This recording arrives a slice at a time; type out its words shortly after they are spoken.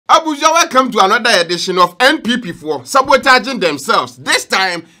Abuja, welcome to another edition of NPP for sabotaging themselves. This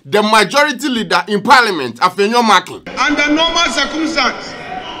time, the majority leader in parliament, Afenyo Markins. Under normal circumstances,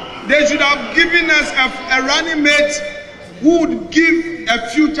 they should have given us a running mate who would give a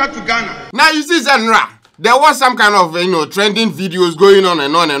future to Ghana. Now you see, Zenra, there was some kind of trending videos going on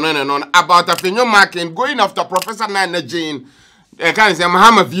and on and on and on about Afenyo Markins going after Professor Naana Jane,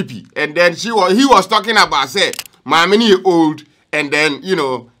 Mahama VP, and then he was talking about say, Mahama old. And then,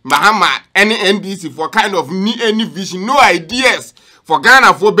 Mahama, any NDC for kind of any vision, no ideas for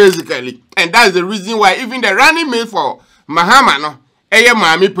Ghana for basically. And that's the reason why even the running mate for Mahama, no,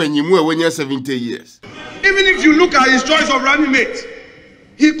 when you're 70 years. Even if you look at his choice of running mate,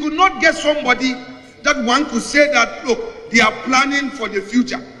 he could not get somebody that one could say that, look, they are planning for the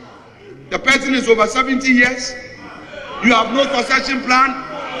future. The person is over 70 years. You have no succession plan.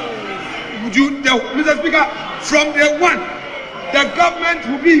 Mr. Speaker, from day one, the government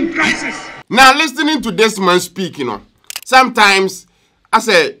will be in crisis. Now, listening to this man speak, sometimes I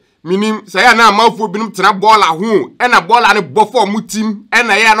say, meaning, say, I know more for being to ball at home, and a ball and a buffer mutim,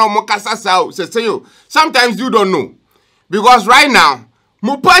 and I know more casasao. Say, sometimes you don't know. Because right now,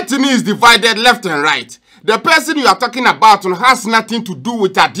 Mupatini is divided left and right. The person you are talking about has nothing to do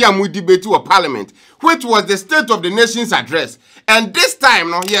with a Diamu debate or parliament, which was the State of the Nation's address. And this time,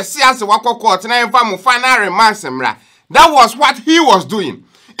 no, yes, as a wako court, and I am final remarks, that was what he was doing.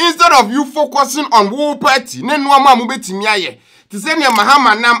 Instead of you focusing on war party, to send your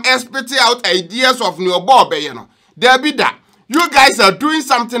Mahama nam spitting out ideas of new bob, there be that. You guys are doing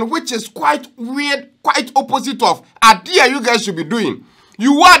something which is quite weird, quite opposite of idea you guys should be doing.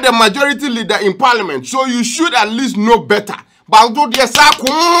 You are the majority leader in parliament, so you should at least know better. Even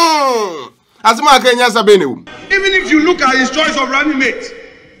if you look at his choice of running mate,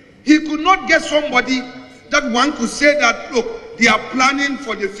 he could not get somebody that one could say that, look, they are planning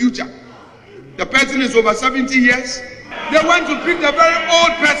for the future. The person is over 70 years. They want to pick the very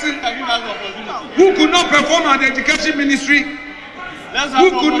old person who could not perform at the education ministry.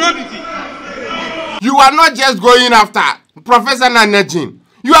 Who could not. You are not just going after Professor Naana Jane.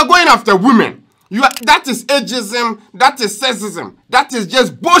 You are going after women. That is ageism. That is sexism. That is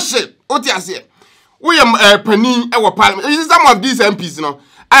just bullshit. What you say? We are penny our parliament. Some of these MPs,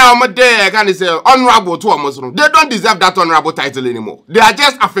 I am there, can say honorable to almost. They don't deserve that honorable title anymore. They are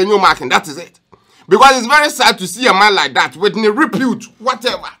just Afenyo Markins. That is it. Because it's very sad to see a man like that with no repute,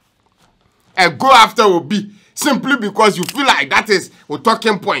 whatever, and go after Obi simply because you feel like that is a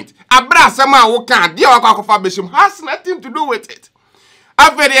talking point. Abra Sama Wokan, dear Wakafabishim, has nothing to do with it.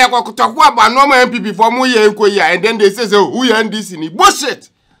 After they talk about normal MPP for Muye and then they say, who you this in bullshit.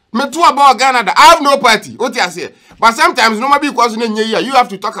 Me too about Ghana. I have no party. What you say? But sometimes, no matter because you have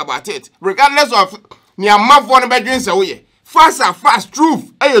to talk about it, regardless of near mouth one bedrooms away. Fast and fast,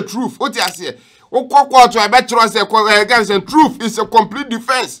 truth. Truth. What you say? I bet you say truth is a complete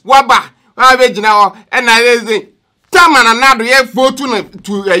defense. Waba, and I say, Tam and another year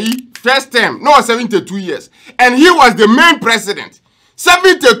to first term, no 72 years, and he was the main president.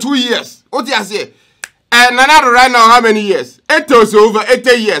 72 years. What you say? And another right now, how many years? 8 or so, over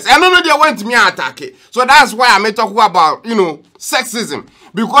 80 years. I don't know they went me attack it. So that's why I'm talking about, sexism.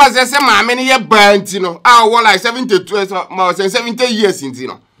 Because they say, my many years burnt, I was like 70 years in,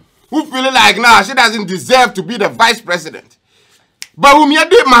 who feel like now she doesn't deserve to be the vice president. But when you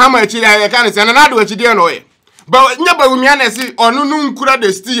did Mahama, I can't say, another way, she didn't know it. But never when you see, or no,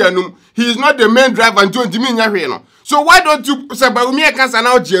 he is not the main driver and join the. So why don't you say, but me, I can't say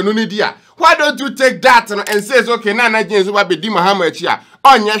now, Gianunidia. Why don't you take that and say, okay, Naana Jane will be Mahama here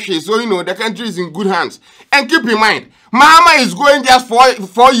on your face, so the country is in good hands. And keep in mind, Mahama is going just for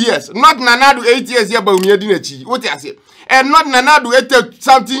 4 years, not Naana do 8 years here, but we didn't achieve. What you say? And not Naana do 80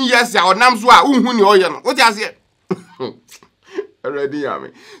 something years or Namswa, what you say? Already,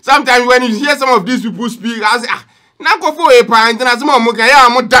 sometimes when you hear some of these people speak, I say, now go for a pint, and as more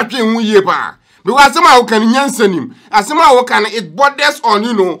because somehow can answer him, as somehow can it borders on,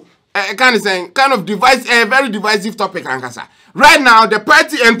 kind of device, a very divisive topic, Ankasa. Right now, the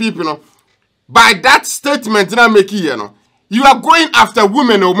party and people, by that statement that make here, you are going after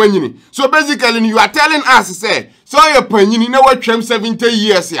women or men. So basically, you are telling us, say, so you're penny, you know what, 70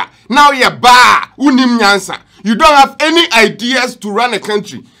 years here. Now you're bar, unim nyansa. You don't have any ideas to run a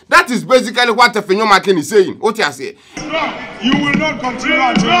country. That is basically what Afenyo Markins is saying. What you say? You will not continue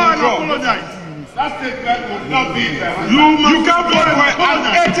until you apologize. That statement will not be there. You can't go to an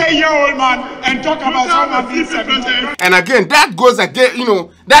 80-year-old man and talk about someone being 70. And again, that goes again,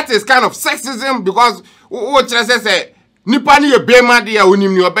 that is kind of sexism because what I say, Nipani a bema dia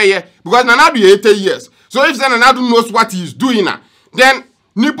unim ni obeye because Naana do 80 years. So if Naana knows what he is doing now, then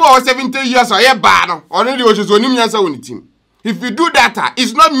Nipo or 70 years or a bad or any was on him on team. If you do that,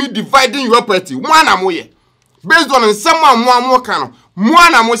 it's not me dividing your party. One amoye. Based on someone more can.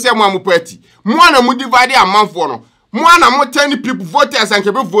 One amoye one party. One amu divide a month for no. One amu 10 people voters and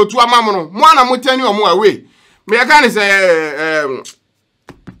can vote to a mamma. One amu 10 or more away. Me I can say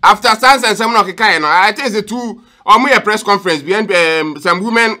after Sans and some of kind. I think the two or more press conference behind some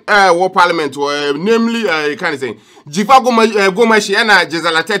women war parliament or namely kind of saying Jifa Gomashi and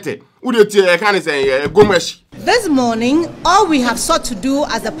Jezalatete. Ude kind of saying Gomashi. This morning, all we have sought to do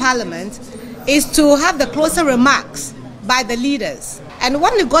as a parliament is to have the closer remarks by the leaders. And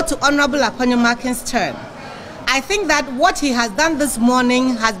when we got to Honorable Afenyo Markins' turn, I think that what he has done this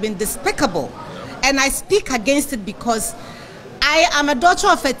morning has been despicable. And I speak against it because I am a daughter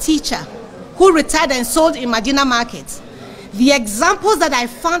of a teacher who retired and sold in Medina Market. The examples that I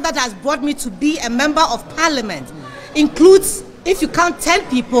found that has brought me to be a member of parliament includes, if you count 10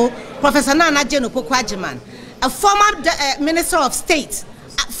 people, Professor Naana, a former Minister of State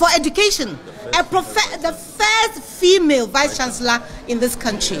for Education, the first female Vice Chancellor in this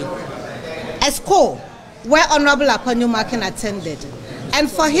country, a school where Honorable Afenyo Markins attended. And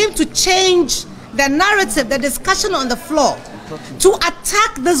for him to change the narrative, the discussion on the floor, to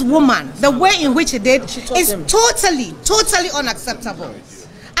attack this woman the way in which he did is totally unacceptable.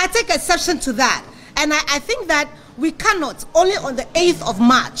 I take exception to that. And I think that we cannot, only on the 8th of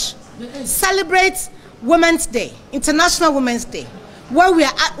March, celebrate Women's Day, International Women's Day, where we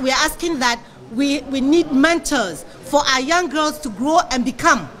are asking that we need mentors for our young girls to grow and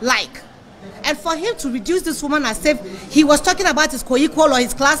become like. And for him to reduce this woman as if he was talking about his co-equal or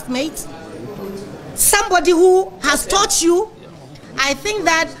his classmate, somebody who has taught you, I think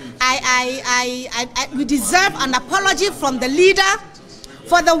that we deserve an apology from the leader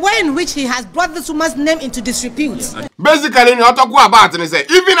for the way in which he has brought this woman's name into disrepute. Basically, what talk about and say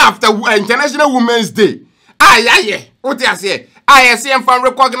even after International Women's Day, what I say, I see and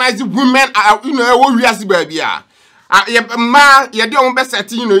recognize women, what we are baby. You don't best at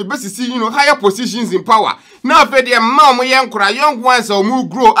higher positions in power. Now, for the mom, young ones or who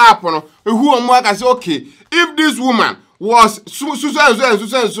grow up, who are more as okay. If this woman was Susan,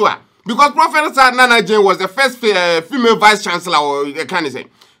 because Professor Naana Jane was the first female vice chancellor or kind of say,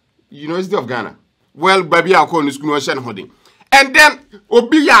 University of Ghana. Well, baby, I'll call this holding. And then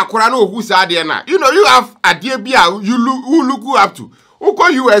Obiya Korano who's there now. You have a dear Bia who look up to. Who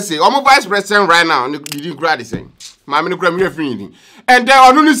call USA? I'm a vice president right now. You didn't grad saying. And then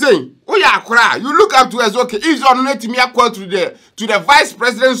on only saying, oh yeah, cry. You look up to us, okay, is on let me call to the vice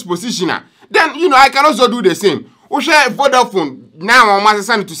president's position. Then I can also do the same. We share Vodafone now on my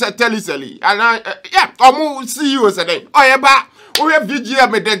son to say tell you and yeah, I'm see you today. Oh yeah, but we have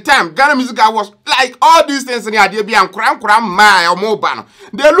VGM at the time. Ghana music was like all these things in the idea be and cram my or mobile.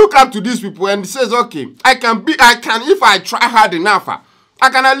 They look up to these people and says, okay, I can if I try hard enough. I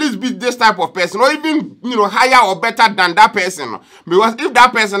can at least be this type of person, or even higher or better than that person. Because if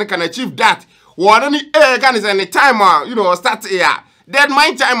that person can achieve that, or any can is any time start here, then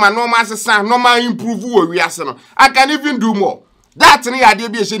my time and normal improve what we are saying. I can even do more. That's the idea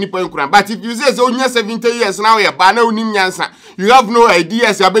be a shiny point. But if you say so, 70 years now, you have no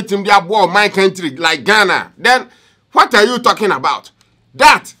ideas about him. They are my country like Ghana. Then what are you talking about?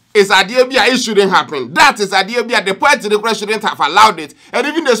 That is idea it shouldn't happen. That is idea the party shouldn't have allowed it. And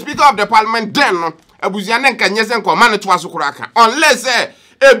even the Speaker of the Parliament then Abuzianen can yes and command it was unless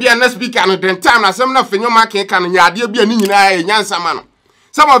the speaker and then time as some Afenyo Markins can idea be an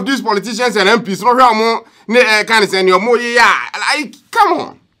some of these politicians and MPs no can say your more like come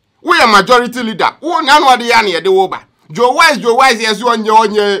on. We are majority leader. Oh now the yani the over. Joe Wise yes you on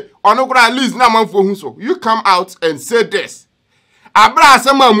your at least now for so you come out and say this. Abra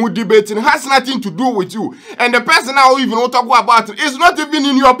someone who debating has nothing to do with you. And the person now even won't talk about it is not even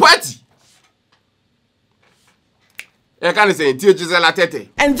in your party.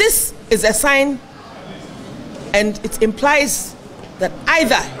 And this is a sign, and it implies that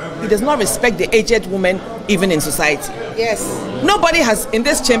either he does not respect the aged woman even in society. Yes. Nobody has in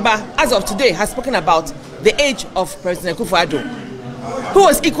this chamber, as of today, has spoken about the age of President Akufo-Addo, who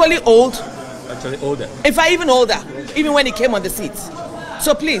was equally old. Actually older. In fact, even older, even when he came on the seat.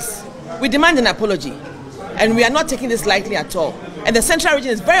 So please, we demand an apology. And we are not taking this lightly at all. And the Central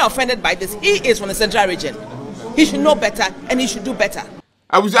Region is very offended by this. He is from the Central Region. He should know better and he should do better.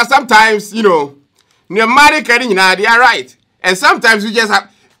 I was just sometimes, they are right. And sometimes we just have...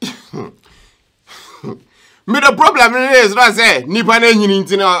 the problem is not say,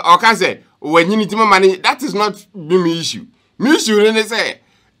 or can say, when you need money, that is not the issue. Me issue is say,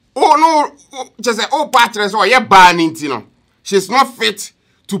 oh no, just say, oh, partners, or you're banning, she's not fit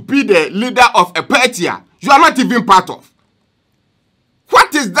to be the leader of a party you are not even part of.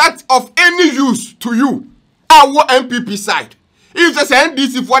 What is that of any use to you? Our MPP side. If the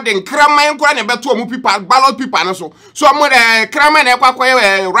NDC for the Kraman and people, ballot people, and so I'm going to Kraman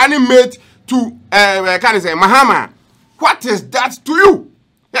and running mate to Mahama. What is that to you?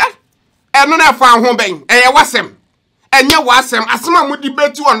 Yeah? And none of found home bang, and you was him. And you was him. As someone would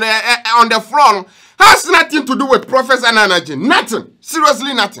debate you on the floor, has nothing to do with Professor Naana. Nothing.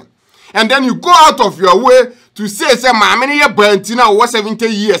 Seriously, nothing. And then you go out of your way to say, "Ma, many years burnt over 70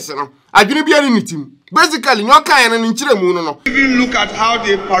 years." I didn't be anything. Basically, no kind of even look at how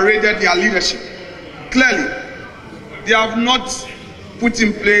they paraded their leadership. Clearly, they have not put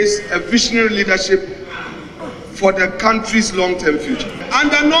in place a visionary leadership for the country's long-term future.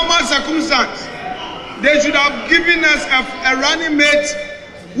 Under normal circumstances, they should have given us a running mate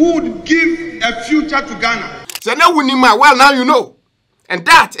who would give a future to Ghana. So now we need well, now you know. And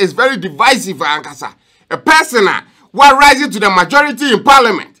that is very divisive, Ankasa. A person while rising to the majority in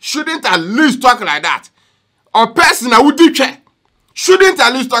parliament shouldn't at least talk like that. Or person who did shouldn't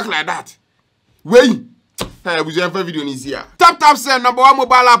at least talk like that. Wait. Hey, we have a video in here. Tap send number 1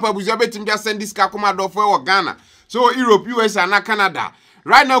 mobile app. We have just send this Kakuma for Ghana. So Europe, US, and Canada.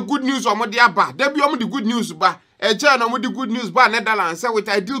 Right now, good news on Modiaba. There be the good news, but a channel with the good news by Netherlands. So with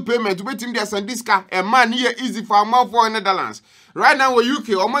ideal payment, wait him there send this car. A man here easy for a mouth for Netherlands. Right now, we UK,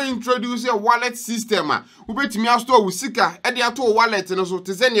 I'm going to introduce a wallet system. We bet me store with Sika, Ediato wallet, and so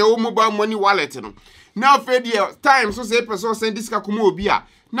to send your mobile money wallet. Now, for the time, so say, person send this Kakumo Bia.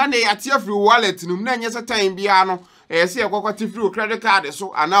 None a tier free wallet, no, none yes a time Biano, a say a free credit card,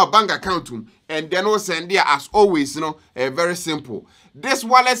 so and now bank account, and then also send there as always, very simple. This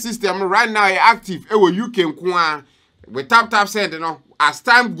wallet system right now is active. You can with tap send, as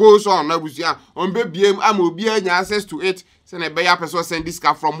time goes on, on baby, I'm be access to it. Send a buyer person send this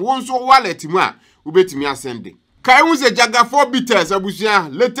car from one so wallet we bet me send it. Kai was a Jaga 4 bitters, abusia,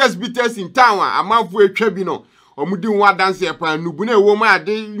 latest bitters in town, a mouth for a trebino, or mudin wa dance up and nubune woman,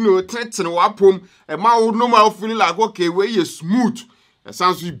 they threaten wapum, a mouth no more feeling like okay, where you smooth. It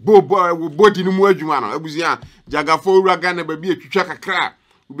sounds like boy with body no more jumano, abusia, Jaga 4 ragan, baby, a chaka crab,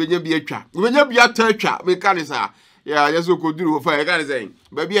 we be a trap. We be a turcha, mechanism. Yeah, yes, we could do for a guy saying,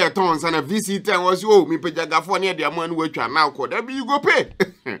 baby, a tons and a visitor was you, me pay Jaga near the amount which are now called. That you go pay.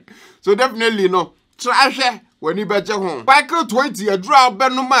 So definitely no trash when you better home. Michael 20, a draw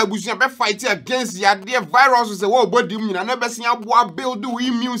Benoma, which never fight against the idea viruses, the whole body, and never seen a build the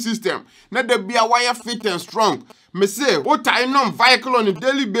immune system. Let there be a wire fit and strong. Me say, what I know vehicle on a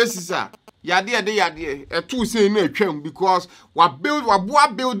daily basis, yade a two say no chem because what build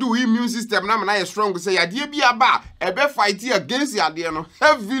the immune system na na strong say yade bi aba e be fight against yade no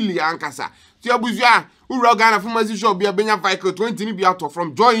heavily ankasa ti abuzua ura Ghana pharmacy shop bi abenya vehicle 20 ni bi out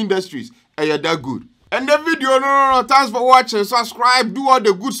from Joy Industries that good. And the video no thanks for watching, subscribe, do all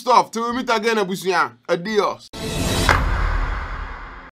the good stuff till we meet again abuzua. Adios.